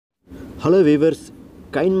Hello viewers,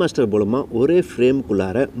 KineMaster மூலமா ஒரே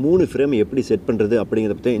ஃப்ரேம்க்குள்ளார 3 frame எப்படி செட் பண்றது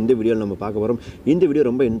அப்படிங்கறத பத்தி இந்த வீடியோல நம்ம பார்க்க போறோம். இந்த வீடியோ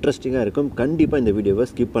ரொம்ப இன்ட்ரஸ்டிங்கா இருக்கும். கண்டிப்பா இந்த வீடியோவை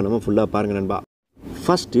ஸ்கிப் பண்ணாம ஃபுல்லா பாருங்க நண்பா.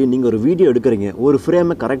 First நீங்க ஒரு வீடியோ எடுக்கறீங்க. ஒரு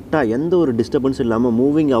ஃப்ரேமை கரெக்ட்டா எந்த ஒரு டிஸ்டர்பன்ஸ் இல்லாம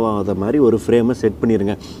மூவிங் ஆகாத மாதிரி ஒரு ஃப்ரேமை செட்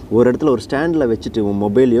பண்ணிருங்க. ஒரு இடத்துல ஒரு ஸ்டாண்ட்ல வச்சிட்டு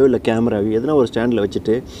மொபைலையோ இல்ல கேமராவையோ எதனா ஒரு ஸ்டாண்ட்ல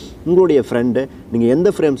வச்சிட்டு உங்களுடைய ஃப்ரெண்ட் நீங்க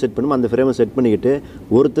எந்த ஃப்ரேம் செட் பண்ணுமோ அந்த ஃப்ரேமை செட் பண்ணிட்டு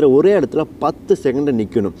ஒருத்தர் ஒரே இடத்துல 10 செகண்ட்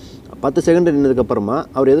நிக்கணும். 10 செகண்ட் நின்னதுக்கு அப்புறமா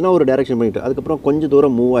அவர் எதனா ஒரு டைரக்ஷன் பண்ணிட்டு அதுக்கு அப்புறம் கொஞ்சம்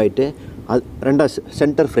தூரம் மூவ் ஆயிட்டு ரெண்டா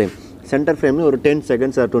சென்டர் ஃப்ரேம்ல ஒரு 10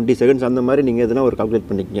 செகண்ட்ஸ் ஆர் 20 செகண்ட்ஸ் அந்த மாதிரி நீங்க எதனா ஒரு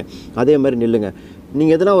கால்குலேட் பண்ணிக்கங்க. அதே மாதிரி நில்லுங்க.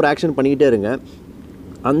 நீங்க எதனா ஒரு ஆக்ஷன் பண்ணிட்டே இருங்க.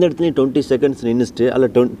 அந்த இடத்துல 20 செகண்ட்ஸ் நின்னுட்டு அல்ல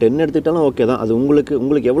 10 எடுத்துட்டாலும் ஓகே தான். அது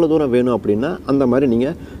உங்களுக்கு எவ்வளவு தூரம் வேணும் அப்படினா அந்த மாதிரி நீங்க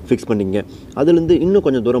ஃபிக்ஸ் பண்ணிக்கங்க. அதில இருந்து இன்னும்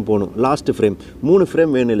கொஞ்சம் தூரம் போணும். லாஸ்ட் ஃப்ரேம் 3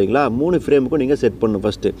 ஃப்ரேம் வேணும் இல்லீங்களா? 3 ஃப்ரேமுக்கு நீங்க செட் பண்ணனும்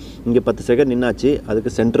ஃபர்ஸ்ட். இங்க 10 செகண்ட் நின்னாச்சு.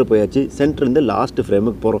 அதுக்கு சென்டர் போயாச்சு. சென்டர்ல இருந்து லாஸ்ட்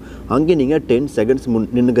ஃப்ரேமுக்கு போறோம். அங்க நீங்க 10 செகண்ட்ஸ்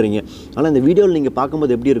நின்னுக்கறீங்க. ஆனா இந்த வீடியோல நீங்க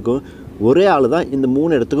பாக்கும்போது எப்படி இருக்கும்? ஒரே ஆளு தான் இந்த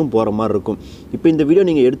 3 இடத்துக்கும் போற மாதிரி இருக்கும். இப்போ இந்த வீடியோ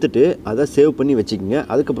நீங்க எடுத்துட்டு அத சேவ் பண்ணி வச்சுக்கங்க.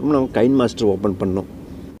 அதுக்கு அப்புறம் நம்ம KineMaster ஓபன் பண்ணனும்.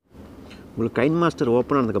 உங்களுக்கு KineMaster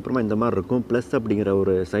ஓபன் ஆனதுக்கு அப்புறமா இந்த மாதிரி இருக்கும். ப்ளஸ் அப்படிங்கற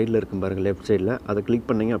ஒரு சைடுல இருக்கும் பாருங்க, லெஃப்ட் சைடுல. அத கிளிக்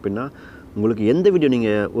பண்ணீங்க அப்படினா உங்களுக்கு எந்த வீடியோ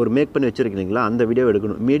நீங்க ஒரு மேக் பண்ணி வச்சிருக்கீங்களா அந்த வீடியோ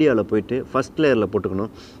எடுக்கணும். மீடியால போய்ட்டு ஃபர்ஸ்ட் லேயர்ல போட்டுக்கணும்.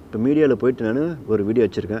 இப்போ மீடியால போய்ட்டு நான் ஒரு வீடியோ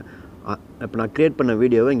வச்சிருக்கேன். இப்போ நான் கிரியேட் பண்ண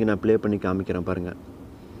வீடியோவை இங்க நான் ப்ளே பண்ணி காமிக்கிறேன் பாருங்க.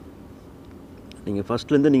 நீங்க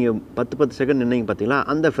ஃபர்ஸ்ட்ல இருந்து நீங்க 10 செகண்ட் நின்னீங்க பாத்தீங்களா?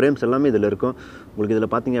 அந்த ஃப்ரேம்ஸ் எல்லாமே இதுல இருக்கும். உங்களுக்கு இதுல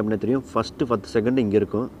பாத்தீங்க அப்படினா தெரியும். ஃபர்ஸ்ட் 10 செகண்ட் இங்க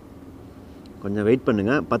இருக்கும். கொஞ்சம் வெயிட்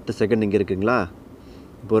பண்ணுங்க. 10 செகண்ட் இங்க இருக்குங்களா?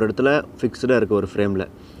 இப்போ ஒரு இடத்துல ஃபிக்ஸ்டா இருக்கு ஒரு ஃப்ரேம்ல.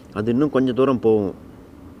 அது இன்னும் கொஞ்சம் தூரம் போகும்.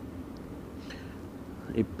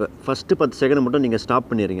 இப்போ ஃபர்ஸ்ட் 10 செகண்ட் மட்டும் நீங்க ஸ்டாப்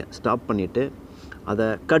பண்ணிருங்க. ஸ்டாப் பண்ணிட்டு அத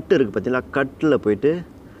கட் இருக்கு பாத்தீங்களா? கட்ல போய்ட்டு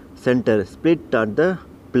centre split at the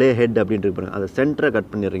play head அப்படினு இருக்கு பாருங்க. அத சென்டரை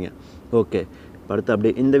கட் பண்ணிறீங்க. ஓகே. அடுத்து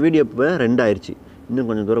அப்படியே இந்த வீடியோ இப்ப 2 ஆயிருச்சு. இன்னும்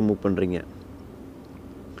கொஞ்சம் தூரம் மூவ் பண்றீங்க.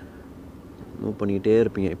 மூவ் பண்ணிட்டே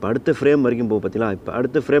இருப்பீங்க. இப்போ அடுத்த ஃப்ரேம் வரைக்கும் போய் பாத்தீங்களா? இப்போ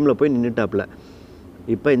அடுத்த ஃப்ரேம்ல போய் நின்னுட்டாப்ல.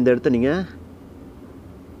 இப்போ இந்த இடத்தை நீங்க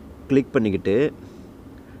கிளிக் பண்ணிக்கிட்டு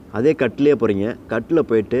அதே கட்லயே போறீங்க. கட்ல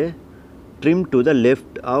போய்ட்டு trim to the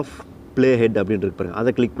left of play head அப்படினு இருக்கு பாருங்க.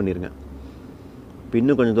 அத கிளிக் பண்ணிருங்க. இப்போ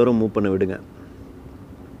இன்னும் கொஞ்சம் தூரம் மூவ் பண்ண விடுங்க.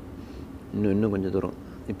 இன்னும் கொஞ்சம் தூரம்.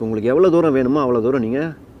 இப்போ உங்களுக்கு எவ்வளவு தூரம் வேணுமோ அவ்வளவு தூரம் நீங்க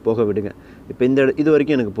போக விடுங்க. இப்போ இந்த இது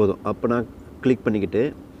வரைக்கும் எனக்கு போதும். அப்ப நான் கிளிக் பண்ணிக்கிட்டு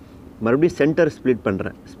மறுபடியும் சென்டர் ஸ்ப்ளிட்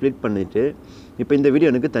பண்றேன். ஸ்ப்ளிட் பண்ணிட்டு இப்போ இந்த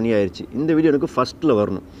வீடியோ எனக்கு தனியா ஆயிருச்சு. இந்த வீடியோ எனக்கு ஃபர்ஸ்ட்ல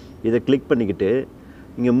வரணும். இத கிளிக் பண்ணிக்கிட்டு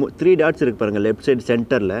இங்க 3 டாட்ஸ் இருக்கு பாருங்க, லெஃப்ட் சைடு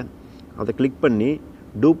சென்டர்ல. அத கிளிக் பண்ணி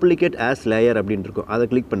டூப்ளிகேட் as லேயர் அப்படினு இருக்கும். அத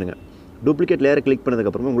கிளிக் பண்ணுங்க. டூப்ளிகேட் லேயர் கிளிக் பண்ணதுக்கு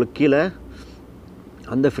அப்புறமா உங்களுக்கு கீழ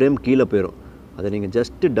அந்த ஃப்ரேம் கீழ போயிடும். அத நீங்க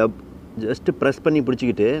ஜஸ்ட் பிரஸ் பண்ணி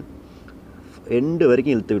பிடிச்சிக்கிட்டு எண்ட்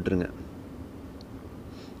வரைக்கும் இழுத்து விட்டுருங்க.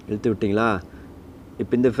 இழுத்து விட்டீங்களா?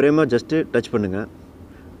 இப்போ இந்த ஃப்ரேமை ஜஸ்ட் டச் பண்ணுங்க.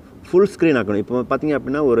 ஃபுல் ஸ்கிரீன் ஆக்கணும். இப்போ பாத்தீங்க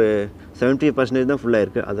அப்படினா ஒரு 70% தான் ஃபுல்லா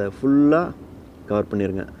இருக்கு. அத ஃபுல்லா கவர்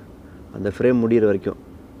பண்ணிருங்க. அந்த ஃப்ரேம் முடியற வரைக்கும்.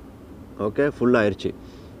 ஓகே, ஃபுல் ஆயிருச்சு.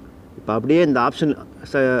 இப்போ அப்படியே இந்த ஆப்ஷன்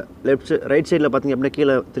லெஃப்ட் ரைட் சைடுல பாத்தீங்க அப்படினா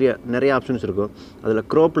கீழ நிறைய ஆப்ஷன்ஸ் இருக்கும். அதுல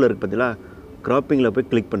கிராப்ல இருக்கு பாத்தீங்களா? கிராப்பிங்ல போய்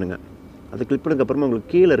கிளிக் பண்ணுங்க. அத கிளிக் பண்ணதுக்கு அப்புறமா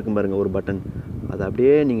உங்களுக்கு கீழ இருக்கும் பாருங்க ஒரு பட்டன். அத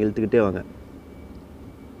அப்படியே நீங்க இழுத்துக்கிட்டே வாங்க.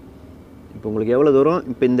 இப்போ உங்களுக்கு எவ்வளவு தூரம்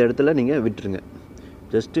இப்போ இந்த இடத்துல நீங்க விட்டுருங்க.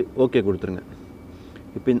 ஜஸ்ட் ஓகே கொடுத்துருங்க.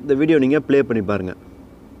 இப்போ இந்த வீடியோ நீங்க ப்ளே பண்ணி பாருங்க.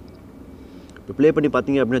 இப்போ ப்ளே பண்ணி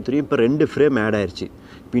பாத்தீங்க அப்படினா தெரியும். இப்போ 2 ஃப்ரேம் ஆட் ஆயிருச்சு.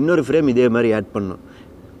 இப்போ இன்னொரு ஃப்ரேம் இதே மாதிரி ஆட் பண்ணனும்.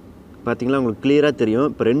 பாத்தீங்களா? உங்களுக்கு கிளியரா தெரியும்.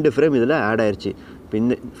 இப்போ 2 ஃப்ரேம் இதுல ஆட் ஆயிருச்சு. இப்போ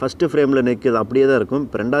இந்த ஃபர்ஸ்ட் ஃப்ரேம்ல நிக்குது அப்படியே தான் இருக்கும்.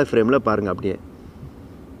 இப்போ இரண்டாவது ஃப்ரேம்ல பாருங்க அப்படியே.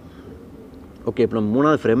 ஓகே, இப்போ நம்ம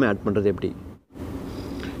மூணாவது ஃப்ரேம் ஆட் பண்றது எப்படி?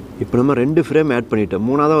 இப்போ நம்ம 2 ஃப்ரேம் ஆட் பண்ணிட்டோம்.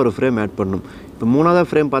 மூணாவதா ஒரு ஃப்ரேம் ஆட் பண்ணனும். இப்போ மூணாவது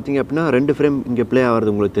ஃப்ரேம் பாத்தீங்க அப்படினா 2 ஃப்ரேம் இங்க ப்ளே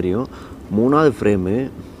ஆவறது உங்களுக்கு தெரியும். மூணாவது ஃப்ரேம்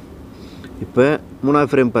இப்போ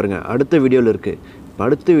மூணாவது ஃப்ரேம் பாருங்க. அடுத்த வீடியோல இருக்கு. இப்போ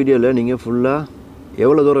அடுத்த வீடியோல நீங்க ஃபுல்லா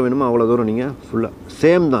எவ்வளவு தூரம் வேணுமோ அவ்வளவு தூரம் நீங்க ஃபுல்லா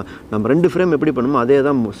சேம் தான். நம்ம 2 ஃப்ரேம் எப்படி பண்ணுமோ அதே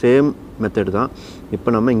தான், சேம் மெத்தட் தான். இப்போ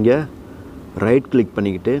நம்ம இங்க ரைட் கிளிக்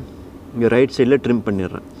பண்ணிக்கிட்டு இங்க ரைட் சைடுல ட்ரிம்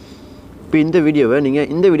பண்ணிறேன். இப்போ இந்த வீடியோவை நீங்க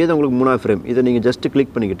இந்த வீடியோ தான் உங்களுக்கு மூணாவது ஃப்ரேம். இத நீங்க ஜஸ்ட்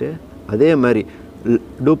கிளிக் பண்ணிக்கிட்டு அதே மாதிரி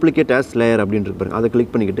டூப்ளிகேட் as லேயர் அப்படினு இருக்கு பாருங்க. அத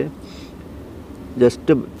கிளிக் பண்ணிக்கிட்டு ஜஸ்ட்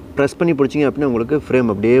பிரஸ் பண்ணி பிடிச்சீங்க அப்படினா உங்களுக்கு ஃப்ரேம்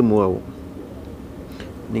அப்படியே மூவ் ஆகும்.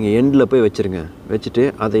 நீங்க எண்ட்ல போய் வெச்சிருங்க. வெச்சிட்டு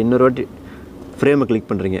அத இன்னொரு வாட்டி ஃப்ரேமை கிளிக்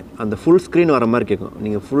பண்றீங்க. அந்த ஃபுல் ஸ்கிரீன் வர மாதிரி கேக்கும்.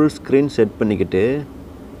 நீங்க ஃபுல் ஸ்கிரீன் செட் பண்ணிக்கிட்டு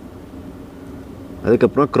அதுக்கு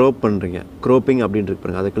அப்புறம் crop பண்றீங்க. cropping அப்படினு இருக்கு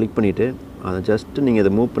பாருங்க. அத கிளிக் பண்ணிட்டு அத ஜஸ்ட் நீங்க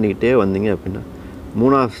இத மூவ் பண்ணிக்கிட்டே வந்தீங்க அப்படினா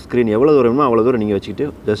மூணாவது ஸ்கிரீன் எவ்வளவு தூரம் வேணுமோ அவ்வளவு தூரம் நீங்க வச்சிட்டு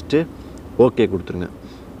ஜஸ்ட் ஓகே கொடுத்துருங்க.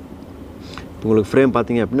 உங்களுக்கு ஃப்ரேம்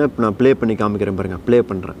பாத்தீங்க அப்படினா இப்போ நான் ப்ளே பண்ணி காமிக்கிறேன் பாருங்க. ப்ளே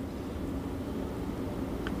பண்றேன்.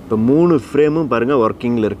 இப்போ 3 ஃப்ரேமும் பாருங்கள்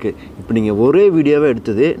ஒர்க்கிங்கில் இருக்குது. இப்போ நீங்கள் ஒரே வீடியோவே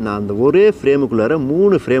எடுத்தது நான் அந்த ஒரே ஃப்ரேமுக்குள்ளார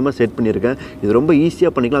 3 ஃப்ரேமை செட் பண்ணியிருக்கேன். இது ரொம்ப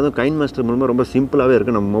ஈஸியாக பண்ணிக்கலாம். அதுவும் KineMaster மூலமாக ரொம்ப சிம்பிளாகவே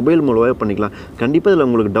இருக்குது. நம்ம மொபைல் மூலமாகவே பண்ணிக்கலாம். கண்டிப்பாக இதில்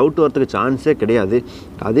உங்களுக்கு டவுட் வரதுக்கு சான்ஸே கிடையாது.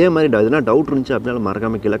 அதே மாதிரி எதனா டவுட் இருந்துச்சு அப்படின்னாலும்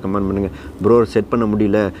மறக்காமல் கீழே கமெண்ட் பண்ணுங்கள். ப்ரோ செட் பண்ண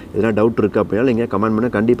முடியல, எதனா டவுட் இருக்குது அப்படின்னாலும் நீங்கள் கமெண்ட்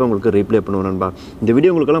பண்ணுங்கள். கண்டிப்பாக உங்களுக்கு ரிப்ளை பண்ணுவோம் நண்பா. இந்த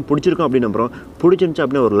வீடியோ உங்களுக்கெல்லாம் பிடிச்சிருக்கும் அப்படின்னு நம்புகிறோம். பிடிச்சிருந்துச்சு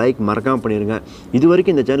அப்படின்னா ஒரு லைக் மறக்காமல் பண்ணிடுங்க. இது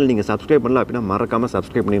வரைக்கும் இந்த சேனல் நீங்கள் சப்ஸ்கிரைப் பண்ணல அப்படின்னா மறக்காமல்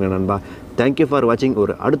சப்ஸ்கிரைப் பண்ணிடுங்க நண்பா. தேங்க்யூ ஃபார் வாட்சிங்.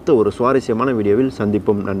 அடுத்த ஒரு சுவாரஸ்யமான வீடியோவில்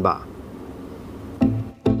சந்திப்போம் நண்பா.